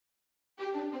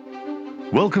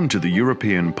Welcome to the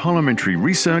European Parliamentary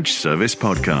Research Service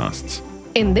podcasts.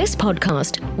 In this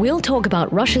podcast, we'll talk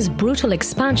about Russia's brutal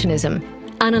expansionism,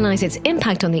 analyse its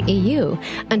impact on the EU,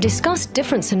 and discuss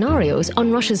different scenarios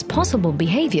on Russia's possible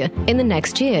behaviour in the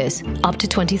next years, up to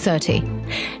 2030.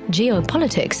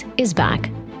 Geopolitics is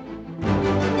back.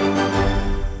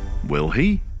 Will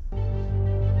he?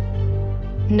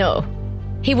 No,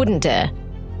 he wouldn't dare.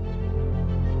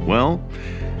 Well,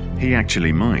 he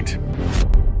actually might.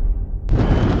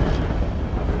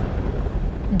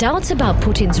 Doubts about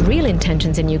Putin's real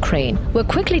intentions in Ukraine were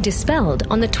quickly dispelled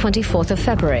on the 24th of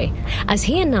February, as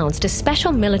he announced a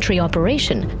special military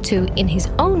operation to, in his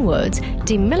own words,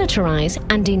 demilitarize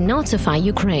and denazify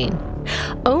Ukraine.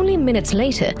 Only minutes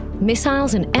later,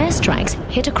 missiles and airstrikes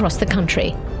hit across the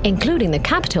country, including the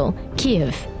capital,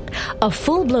 Kyiv. A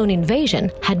full-blown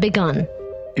invasion had begun.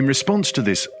 In response to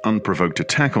this unprovoked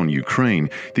attack on Ukraine,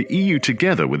 the EU,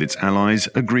 together with its allies,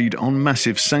 agreed on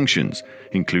massive sanctions,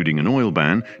 including an oil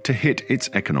ban, to hit its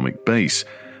economic base,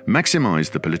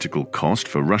 maximize the political cost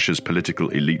for Russia's political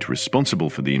elite responsible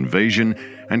for the invasion,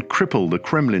 and cripple the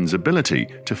Kremlin's ability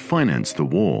to finance the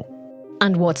war.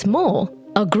 And what's more,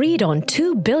 agreed on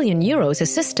 €2 billion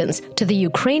assistance to the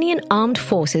Ukrainian armed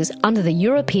forces under the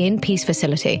European Peace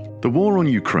Facility. The war on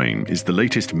Ukraine is the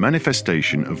latest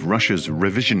manifestation of Russia's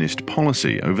revisionist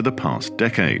policy over the past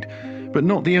decade, but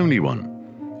not the only one.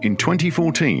 In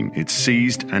 2014, it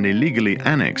seized and illegally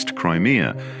annexed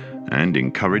Crimea and,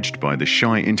 encouraged by the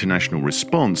shy international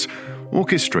response,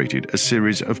 orchestrated a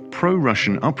series of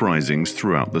pro-Russian uprisings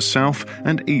throughout the south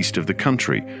and east of the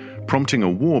country, prompting a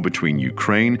war between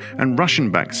Ukraine and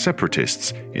Russian-backed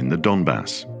separatists in the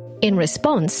Donbass. In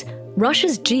response,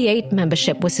 Russia's G8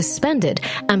 membership was suspended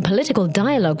and political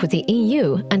dialogue with the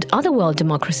EU and other world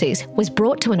democracies was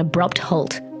brought to an abrupt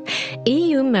halt.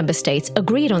 EU member states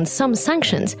agreed on some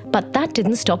sanctions, but that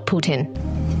didn't stop Putin.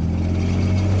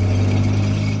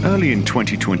 Early in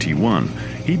 2021,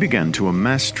 he began to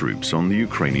amass troops on the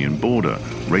Ukrainian border,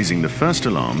 raising the first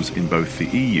alarms in both the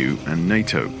EU and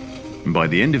NATO. By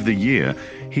the end of the year,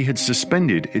 he had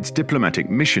suspended its diplomatic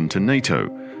mission to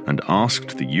NATO and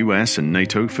asked the US and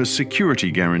NATO for security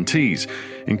guarantees,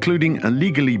 including a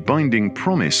legally binding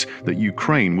promise that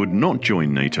Ukraine would not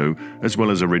join NATO, as well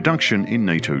as a reduction in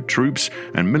NATO troops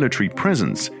and military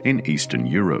presence in Eastern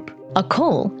Europe. A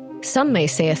call, some may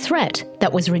say a threat,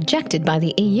 that was rejected by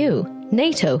the EU,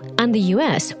 NATO and the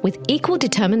US with equal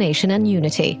determination and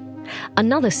unity.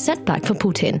 Another setback for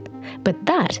Putin, but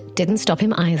that didn't stop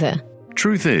him either.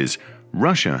 Truth is,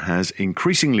 Russia has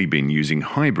increasingly been using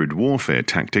hybrid warfare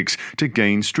tactics to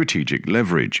gain strategic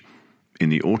leverage. In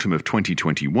the autumn of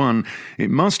 2021,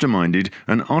 it masterminded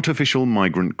an artificial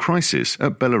migrant crisis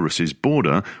at Belarus's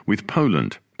border with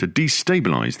Poland to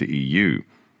destabilize the EU.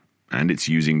 And it's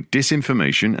using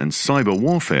disinformation and cyber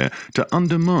warfare to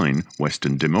undermine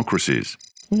Western democracies.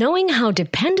 Knowing how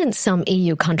dependent some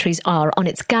EU countries are on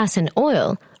its gas and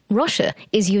oil, Russia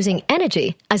is using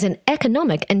energy as an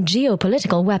economic and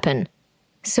geopolitical weapon.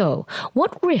 So,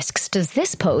 what risks does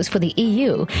this pose for the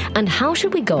EU, and how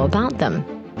should we go about them?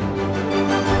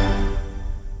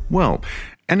 Well,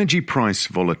 energy price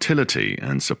volatility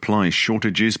and supply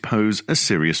shortages pose a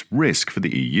serious risk for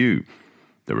the EU.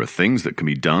 There are things that can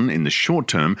be done in the short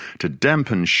term to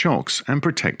dampen shocks and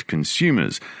protect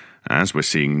consumers, as we're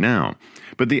seeing now.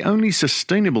 But the only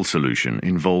sustainable solution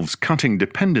involves cutting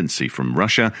dependency from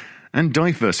Russia and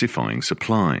diversifying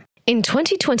supply. In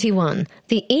 2021,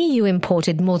 the EU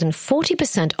imported more than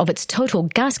 40% of its total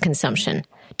gas consumption,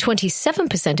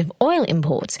 27% of oil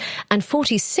imports, and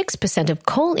 46% of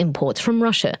coal imports from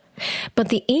Russia. But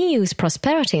the EU's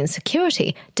prosperity and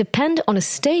security depend on a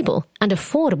stable and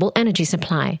affordable energy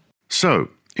supply. So,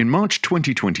 in March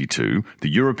 2022, the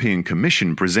European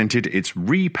Commission presented its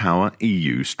Repower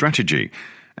EU strategy,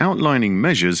 outlining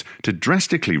measures to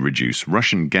drastically reduce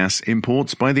Russian gas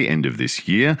imports by the end of this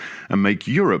year and make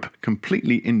Europe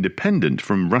completely independent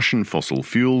from Russian fossil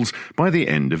fuels by the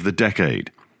end of the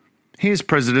decade. Here's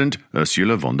President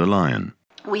Ursula von der Leyen.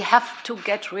 We have to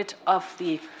get rid of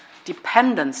the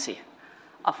dependency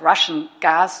of Russian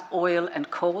gas, oil and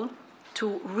coal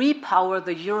to repower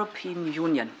the European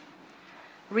Union.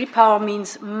 Repower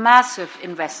means massive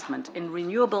investment in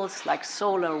renewables like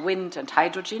solar, wind and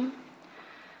hydrogen.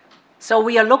 So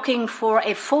we are looking for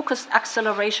a focused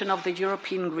acceleration of the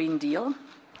European Green Deal.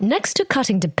 Next to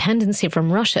cutting dependency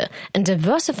from Russia and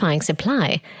diversifying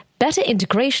supply, better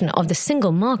integration of the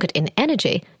single market in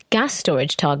energy, gas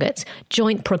storage targets,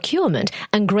 joint procurement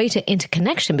and greater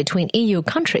interconnection between EU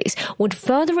countries would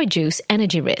further reduce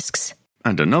energy risks.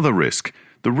 And another risk,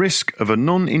 The risk of a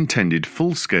non-intended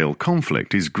full-scale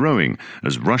conflict is growing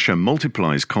as Russia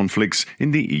multiplies conflicts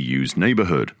in the EU's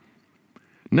neighbourhood.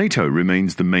 NATO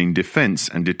remains the main defence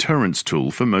and deterrence tool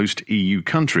for most EU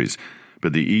countries,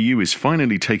 but the EU is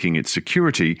finally taking its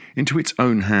security into its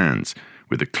own hands,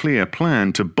 with a clear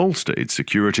plan to bolster its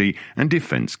security and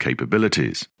defence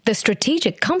capabilities. The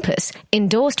strategic compass,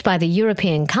 endorsed by the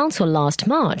European Council last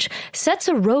March, sets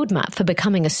a roadmap for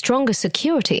becoming a stronger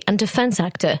security and defence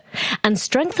actor, and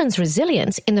strengthens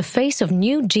resilience in the face of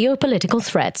new geopolitical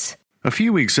threats. A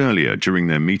few weeks earlier, during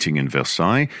their meeting in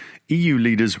Versailles, EU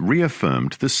leaders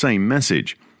reaffirmed the same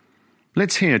message.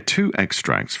 Let's hear two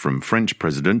extracts from French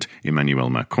President Emmanuel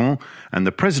Macron and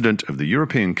the President of the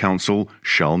European Council,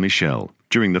 Charles Michel,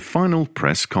 during the final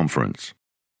press conference.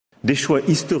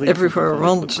 Everywhere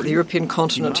around the European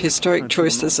continent, historic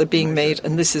choices are being made,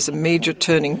 and this is a major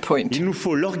turning point.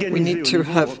 We need to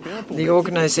have the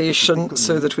organization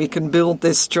so that we can build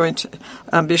this joint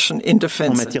ambition in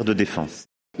defense.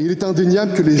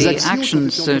 The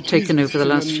actions taken over the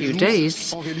last few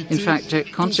days, in fact,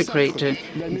 consecrate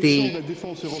the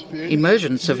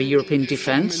emergence of a European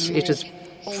defence. It has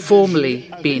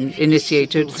formally been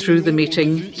initiated through the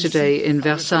meeting today in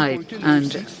Versailles,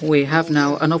 and we have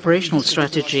now an operational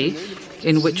strategy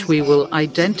in which we will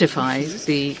identify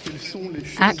the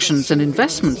actions and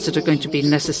investments that are going to be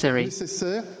necessary.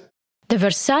 The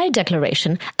Versailles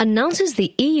Declaration announces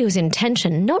the EU's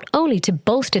intention not only to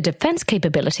bolster defence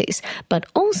capabilities, but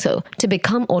also to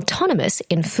become autonomous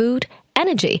in food,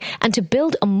 energy, and to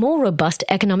build a more robust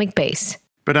economic base.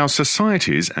 But our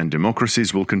societies and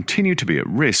democracies will continue to be at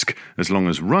risk as long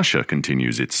as Russia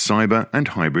continues its cyber and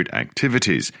hybrid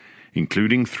activities,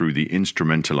 including through the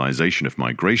instrumentalization of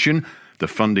migration, the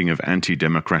funding of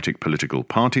anti-democratic political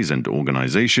parties and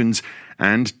organizations,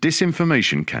 and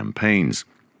disinformation campaigns.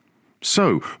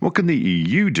 So, what can the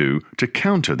EU do to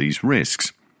counter these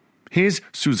risks? Here's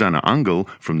Susanna Angel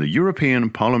from the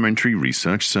European Parliamentary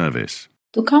Research Service.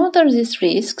 To counter these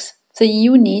risks, the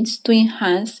EU needs to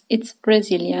enhance its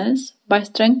resilience by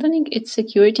strengthening its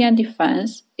security and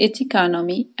defense, its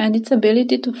economy, and its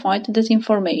ability to fight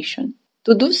disinformation.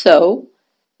 To do so,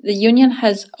 the Union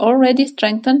has already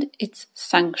strengthened its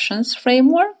sanctions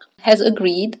framework, has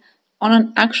agreed on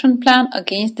an action plan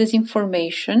against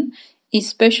disinformation,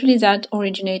 especially that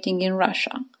originating in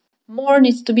Russia. More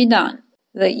needs to be done.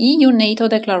 The EU-NATO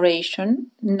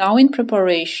declaration, now in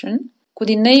preparation, could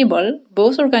enable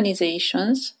both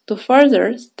organizations to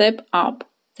further step up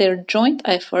their joint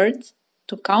efforts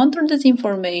to counter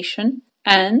disinformation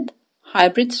and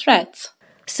hybrid threats.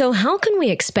 So how can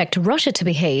we expect Russia to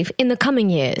behave in the coming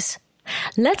years?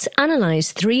 Let's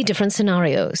analyse 3 different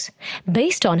scenarios,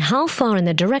 based on how far in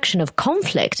the direction of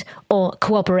conflict, or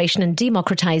cooperation and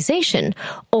democratization,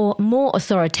 or more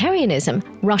authoritarianism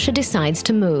Russia decides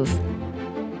to move.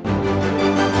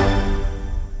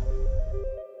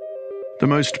 The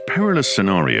most perilous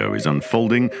scenario is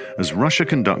unfolding as Russia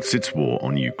conducts its war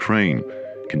on Ukraine,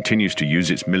 continues to use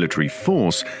its military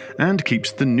force, and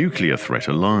keeps the nuclear threat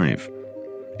alive.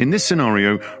 In this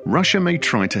scenario, Russia may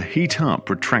try to heat up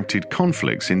protracted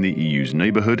conflicts in the EU's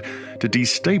neighbourhood to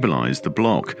destabilise the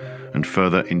bloc and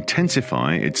further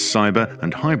intensify its cyber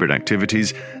and hybrid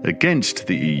activities against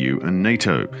the EU and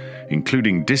NATO,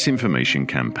 including disinformation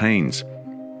campaigns.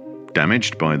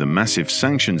 Damaged by the massive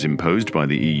sanctions imposed by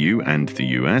the EU and the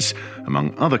US,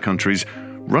 among other countries,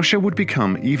 Russia would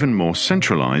become even more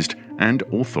centralised and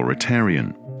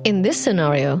authoritarian. In this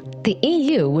scenario, the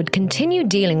EU would continue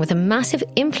dealing with a massive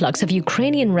influx of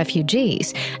Ukrainian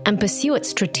refugees and pursue its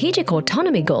strategic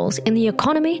autonomy goals in the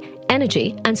economy,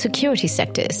 energy, and security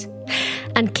sectors,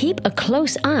 and keep a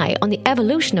close eye on the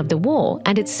evolution of the war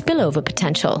and its spillover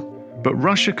potential. But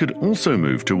Russia could also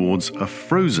move towards a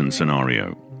frozen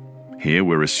scenario. Here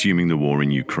we're assuming the war in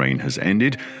Ukraine has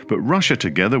ended, but Russia,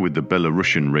 together with the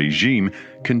Belarusian regime,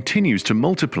 continues to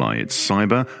multiply its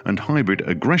cyber and hybrid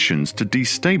aggressions to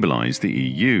destabilize the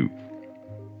EU.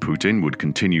 Putin would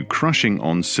continue crushing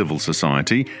on civil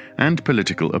society and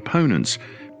political opponents,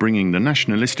 bringing the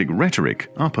nationalistic rhetoric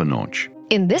up a notch.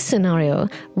 In this scenario,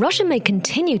 Russia may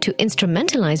continue to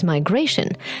instrumentalize migration,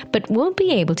 but won't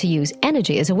be able to use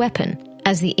energy as a weapon,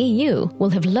 as the EU will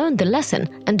have learned the lesson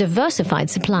and diversified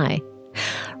supply.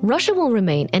 Russia will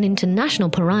remain an international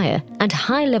pariah, and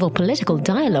high-level political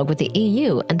dialogue with the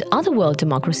EU and other world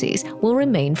democracies will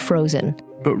remain frozen.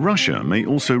 But Russia may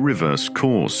also reverse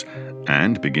course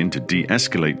and begin to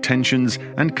de-escalate tensions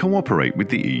and cooperate with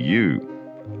the EU.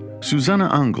 Susanna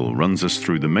Angel runs us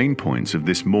through the main points of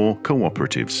this more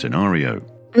cooperative scenario.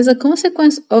 As a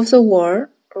consequence of the war,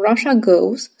 Russia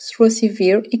goes through a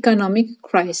severe economic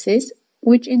crisis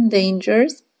which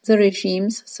endangers the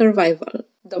regime's survival.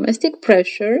 Domestic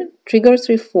pressure triggers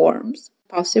reforms,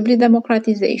 possibly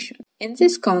democratization. In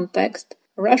this context,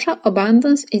 Russia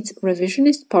abandons its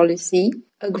revisionist policy,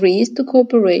 agrees to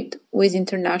cooperate with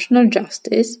international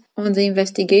justice on the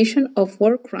investigation of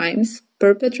war crimes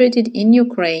perpetrated in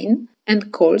Ukraine,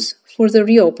 and calls for the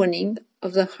reopening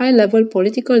of the high-level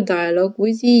political dialogue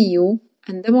with the EU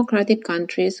and democratic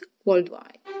countries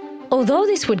worldwide. Although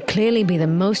this would clearly be the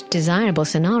most desirable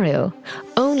scenario,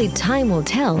 only time will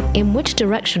tell in which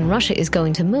direction Russia is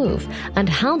going to move and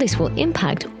how this will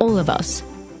impact all of us.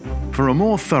 For a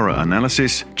more thorough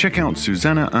analysis, check out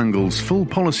Susanna Angel's full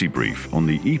policy brief on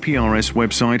the EPRS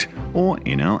website or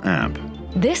in our app.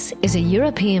 This is a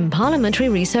European Parliamentary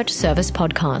Research Service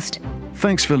podcast.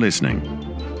 Thanks for listening.